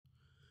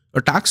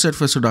Attack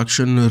surface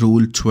reduction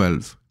rule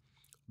 12.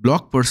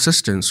 Block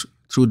persistence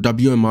through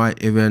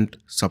WMI event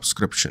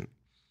subscription.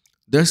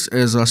 This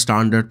is a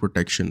standard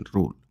protection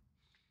rule.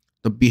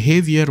 The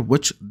behavior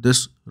which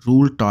this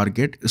rule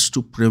target is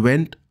to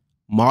prevent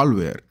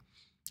malware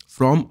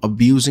from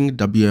abusing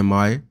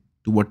WMI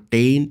to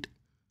attain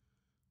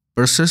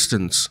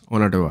persistence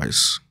on a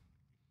device.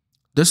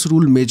 This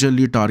rule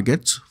majorly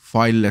targets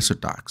fileless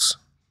attacks.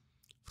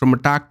 From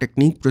attack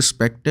technique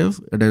perspective,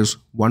 it is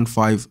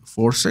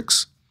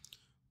 1546,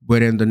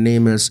 wherein the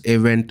name is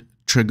event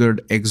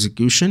triggered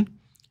execution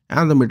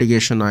and the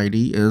mitigation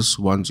ID is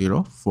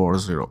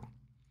 1040.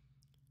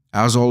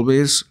 As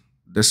always,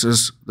 this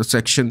is the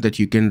section that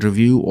you can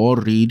review or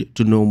read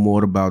to know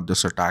more about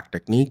this attack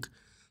technique.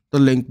 The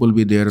link will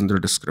be there in the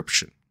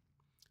description.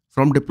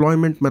 From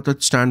deployment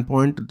method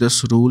standpoint,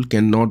 this rule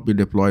cannot be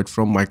deployed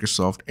from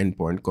Microsoft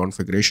Endpoint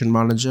Configuration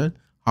Manager.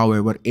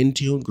 However,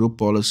 Intune, Group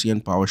Policy,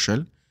 and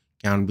PowerShell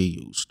can be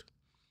used.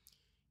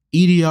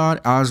 EDR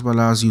as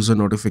well as user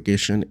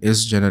notification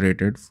is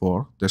generated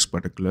for this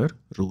particular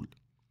rule.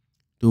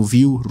 To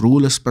view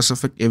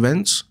rule-specific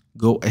events,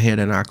 go ahead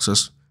and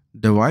access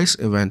device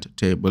event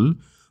table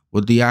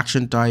with the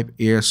action type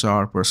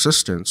ASR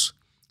persistence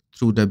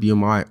through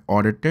WMI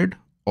audited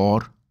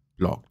or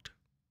blocked.